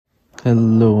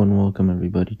Hello and welcome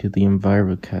everybody to the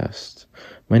EnviroCast.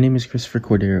 My name is Christopher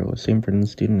Cordero, a St. Brendan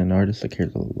student and artist that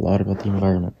cares a lot about the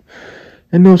environment.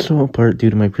 And no small part due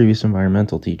to my previous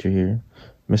environmental teacher here,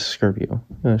 Mrs. Scarpio.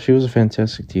 She was a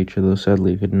fantastic teacher, though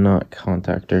sadly could not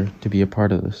contact her to be a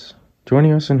part of this.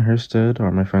 Joining us in her stead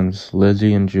are my friends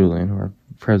Lizzie and Julian, who are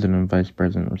president and vice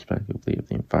president respectively of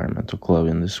the environmental club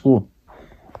in this school.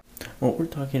 What we're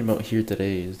talking about here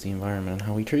today is the environment and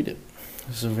how we treat it.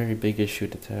 This is a very big issue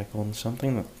to tackle and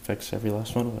something that affects every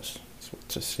last one of us. It's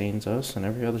what sustains us and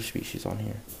every other species on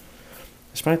here.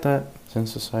 Despite that,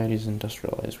 since society is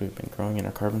industrialized, we've been growing in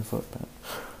our carbon footprint.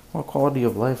 While quality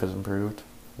of life has improved,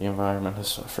 the environment has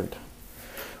suffered.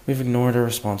 We've ignored our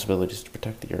responsibilities to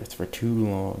protect the earth for too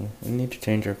long and need to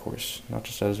change our course, not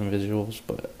just as individuals,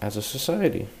 but as a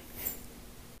society.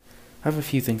 I have a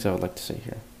few things I would like to say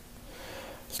here.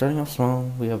 Starting off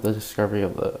small, we have the discovery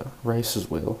of the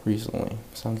Rice's whale recently.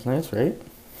 Sounds nice, right?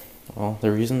 Well, the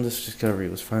reason this discovery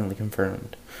was finally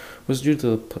confirmed was due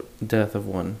to the death of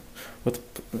one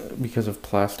because of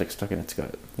plastic stuck in its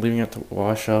gut, leaving it to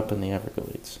wash up in the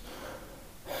Everglades.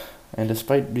 And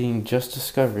despite being just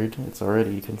discovered, it's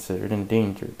already considered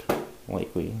endangered,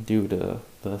 likely due to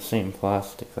the same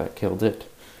plastic that killed it.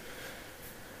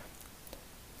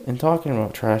 In talking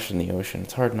about trash in the ocean,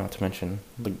 it's hard not to mention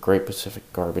the Great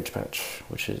Pacific Garbage Patch,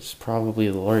 which is probably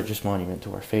the largest monument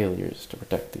to our failures to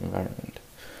protect the environment.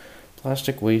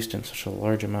 Plastic waste in such a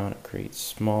large amount creates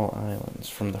small islands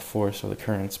from the force of the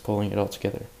currents pulling it all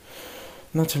together.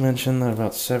 Not to mention that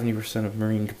about 70% of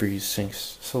marine debris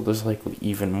sinks, so there's likely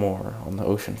even more on the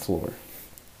ocean floor.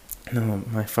 Now,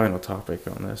 my final topic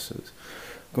on this is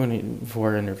going for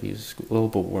our interviews,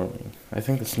 global warming. I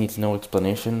think this needs no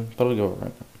explanation, but I'll go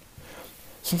around.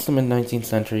 Since the mid-19th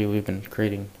century, we've been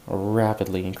creating a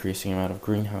rapidly increasing amount of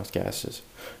greenhouse gases,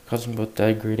 causing both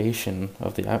degradation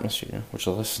of the atmosphere, which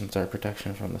lessens our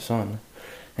protection from the sun,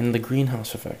 and the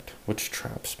greenhouse effect, which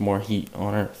traps more heat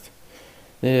on Earth.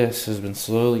 This has been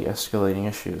slowly escalating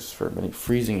issues for many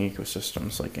freezing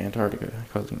ecosystems like Antarctica,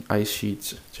 causing ice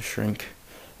sheets to shrink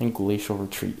and glacial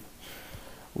retreat,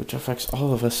 which affects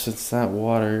all of us since that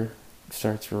water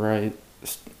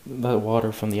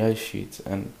from the ice sheets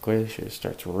and glaciers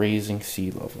starts raising sea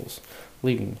levels,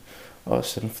 leaving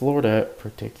us in Florida at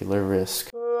particular risk.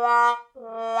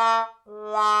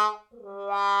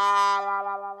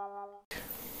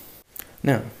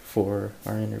 Now, for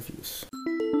our interviews.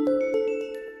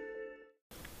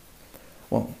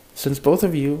 Well, since both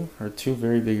of you are two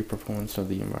very big proponents of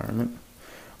the environment,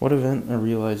 what event or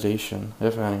realization,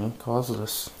 if any, caused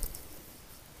this?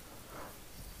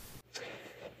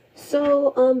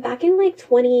 So, back in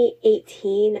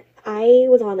 2018, I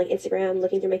was on Instagram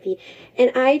looking through my feed,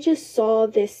 and I just saw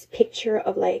this picture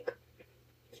of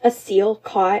a seal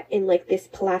caught in this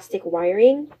plastic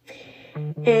wiring.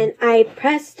 And I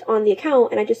pressed on the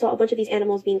account and I just saw a bunch of these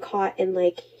animals being caught in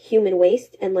human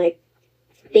waste and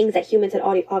things that humans had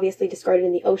obviously discarded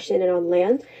in the ocean and on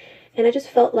land. And I just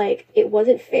felt like it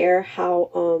wasn't fair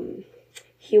how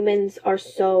humans are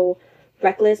so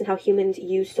reckless and how humans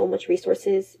use so much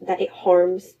resources that it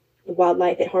harms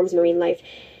wildlife, it harms marine life.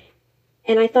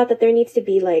 And I thought that there needs to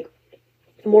be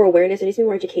more awareness, there needs to be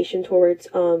more education towards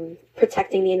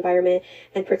protecting the environment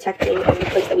and protecting the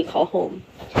place that we call home.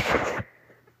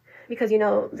 Because,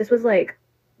 this was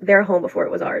their home before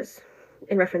it was ours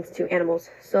in reference to animals.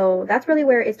 So that's really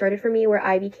where it started for me, where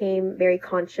I became very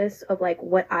conscious of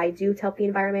what I do to help the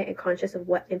environment and conscious of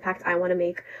what impact I want to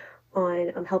make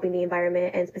on helping the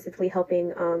environment and specifically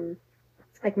helping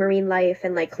marine life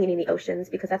and cleaning the oceans,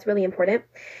 because that's really important.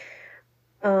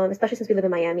 Especially since we live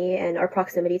in Miami and our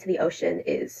proximity to the ocean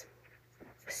is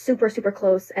super, super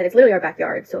close and it's literally our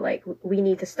backyard. So we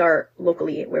need to start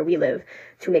locally where we live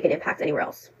to make an impact anywhere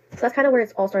else. So that's kind of where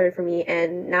it's all started for me.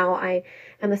 And now I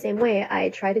am the same way.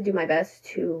 I try to do my best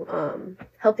to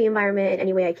help the environment in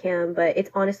any way I can, but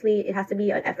it has to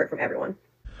be an effort from everyone.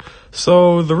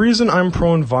 So the reason I'm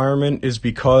pro-environment is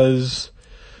because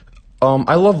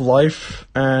I love life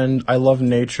and I love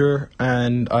nature,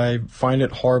 and I find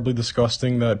it horribly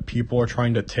disgusting that people are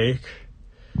trying to take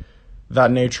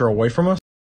that nature away from us.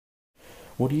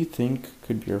 What do you think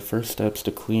could be our first steps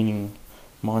to cleaning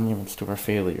monuments to our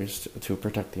failures to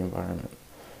protect the environment,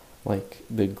 like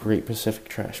the Great Pacific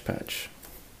Trash Patch?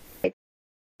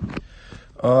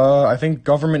 I think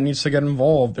government needs to get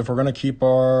involved. If we're gonna keep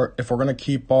our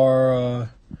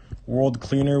world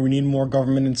cleaner, we need more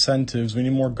government incentives. We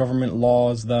need more government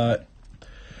laws that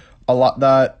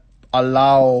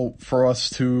allow for us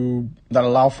to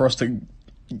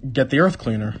get the earth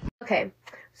cleaner. Okay,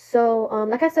 So,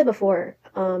 like I said before,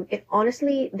 it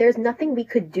honestly, there's nothing we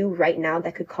could do right now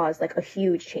that could cause like a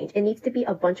huge change. It needs to be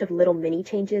a bunch of little mini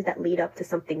changes that lead up to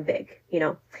something big, you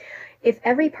know? If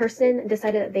every person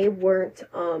decided that they weren't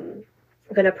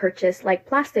gonna purchase like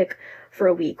plastic for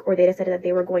a week, or they decided that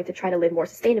they were going to try to live more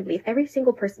sustainably, if every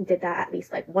single person did that at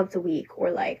least like once a week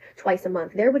or like twice a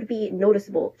month, there would be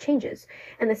noticeable changes.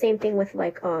 And the same thing with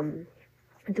like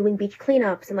doing beach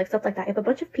cleanups and like stuff like that. If a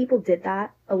bunch of people did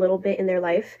that a little bit in their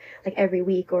life, like every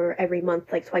week or every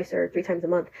month, like twice or three times a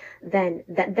month, then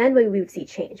we would see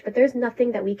change. But there's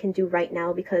nothing that we can do right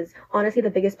now, because honestly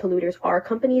the biggest polluters are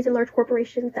companies and large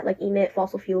corporations that like emit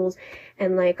fossil fuels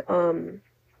and like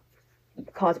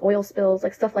cause oil spills,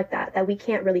 like stuff like that we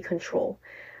can't really control.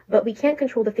 But we can't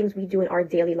control the things we do in our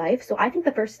daily life. So I think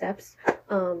the first steps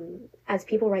as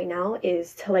people right now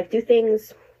is to like do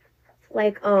things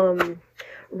like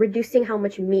reducing how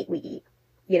much meat we eat,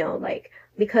 you know, like,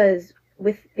 because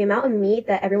with the amount of meat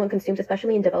that everyone consumes,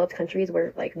 especially in developed countries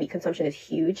where like meat consumption is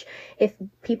huge, if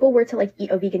people were to like eat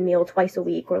a vegan meal twice a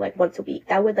week or like once a week,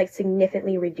 that would like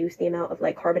significantly reduce the amount of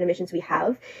like carbon emissions we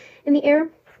have in the air,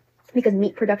 because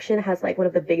meat production has like one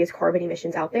of the biggest carbon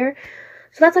emissions out there.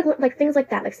 So that's like things like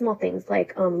that, like small things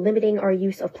like limiting our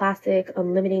use of plastic,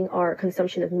 limiting our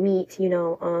consumption of meat, you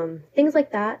know, things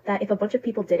like that if a bunch of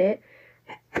people did it.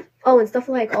 Oh, and stuff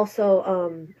like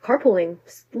also carpooling,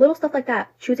 little stuff like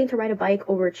that, choosing to ride a bike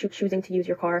over choosing to use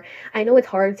your car. I know it's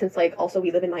hard since like also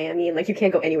we live in Miami and like you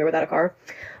can't go anywhere without a car,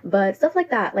 but stuff like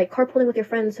that, like carpooling with your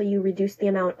friends so you reduce the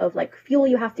amount of like fuel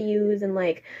you have to use and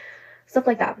like stuff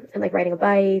like that, and like riding a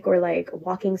bike or like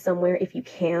walking somewhere if you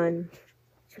can,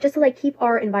 just to like keep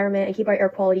our environment and keep our air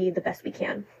quality the best we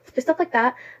can. Just stuff like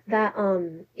that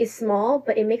is small,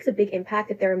 but it makes a big impact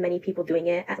if there are many people doing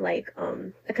it at like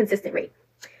a consistent rate.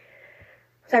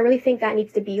 So I really think that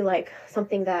needs to be like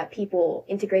something that people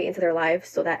integrate into their lives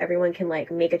so that everyone can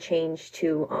like make a change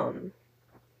to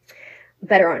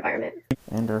better our environment.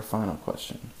 And our final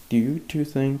question. Do you two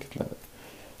think that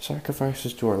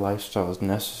sacrifices to our lifestyle is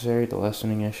necessary to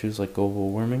lessening issues like global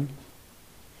warming?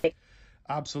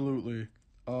 Absolutely.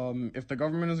 If the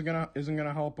government isn't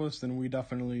gonna help us, then we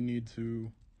definitely need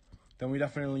to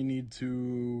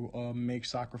make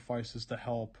sacrifices to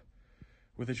help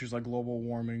with issues like global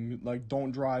warming. Like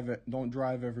don't drive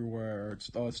everywhere.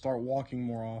 Start walking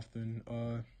more often.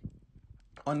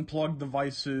 Unplug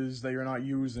devices that you're not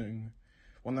using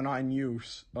when they're not in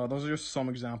use. Those are just some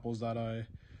examples that I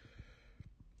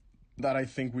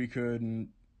think we could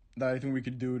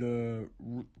do to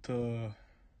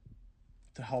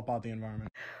help out the environment.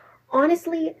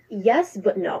 Honestly, yes,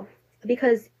 but no,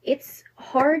 because it's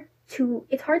hard to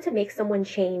make someone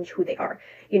change who they are.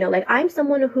 You know, like I'm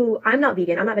not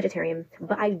vegan, I'm not vegetarian,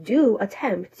 but I do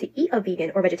attempt to eat a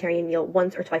vegan or vegetarian meal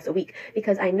once or twice a week,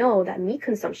 because I know that meat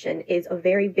consumption is a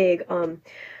very big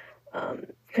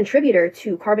contributor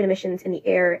to carbon emissions in the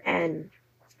air and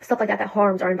stuff like that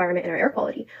harms our environment and our air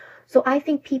quality. So I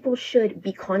think people should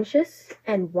be conscious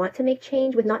and want to make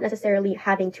change with not necessarily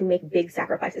having to make big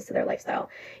sacrifices to their lifestyle.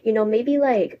 You know, maybe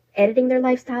like editing their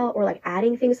lifestyle or like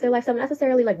adding things to their lifestyle, not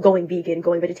necessarily like going vegan,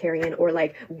 going vegetarian, or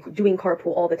like doing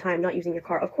carpool all the time, not using your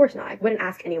car. Of course not. I wouldn't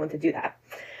ask anyone to do that.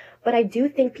 But I do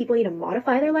think people need to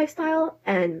modify their lifestyle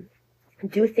and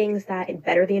do things that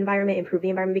better the environment, improve the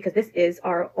environment, because this is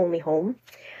our only home.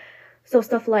 So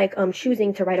stuff like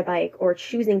choosing to ride a bike, or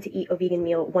choosing to eat a vegan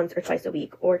meal once or twice a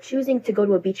week, or choosing to go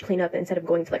to a beach cleanup instead of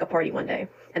going to like a party one day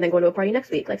and then going to a party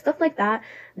next week. Like stuff like that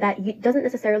doesn't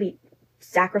necessarily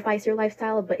sacrifice your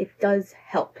lifestyle, but it does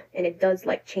help and it does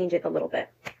like change it a little bit.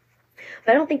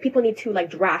 But I don't think people need to like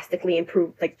drastically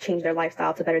change their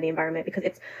lifestyle to better the environment, because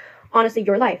it's honestly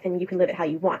your life and you can live it how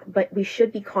you want. But we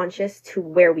should be conscious to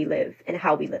where we live and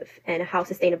how we live and how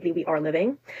sustainably we are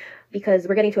living, because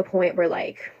we're getting to a point where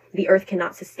like the earth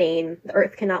cannot sustain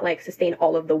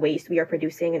all of the waste we are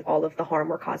producing and all of the harm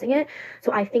we're causing it.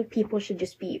 So I think people should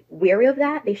just be wary of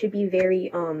that. They should be very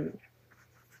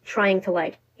trying to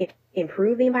like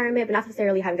improve the environment, but not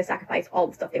necessarily having to sacrifice all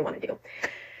the stuff they want to do.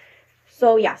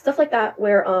 So yeah, stuff like that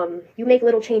where you make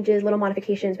little changes, little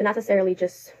modifications, but not necessarily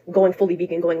just going fully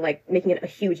vegan, making it a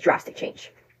huge drastic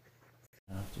change.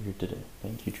 After here today.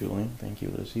 Thank you, Julian. Thank you,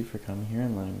 Lizzie, for coming here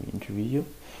and letting me interview you.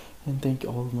 And thank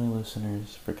all of my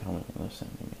listeners for coming and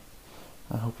listening to me.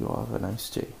 I hope you all have a nice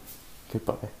day.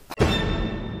 Goodbye.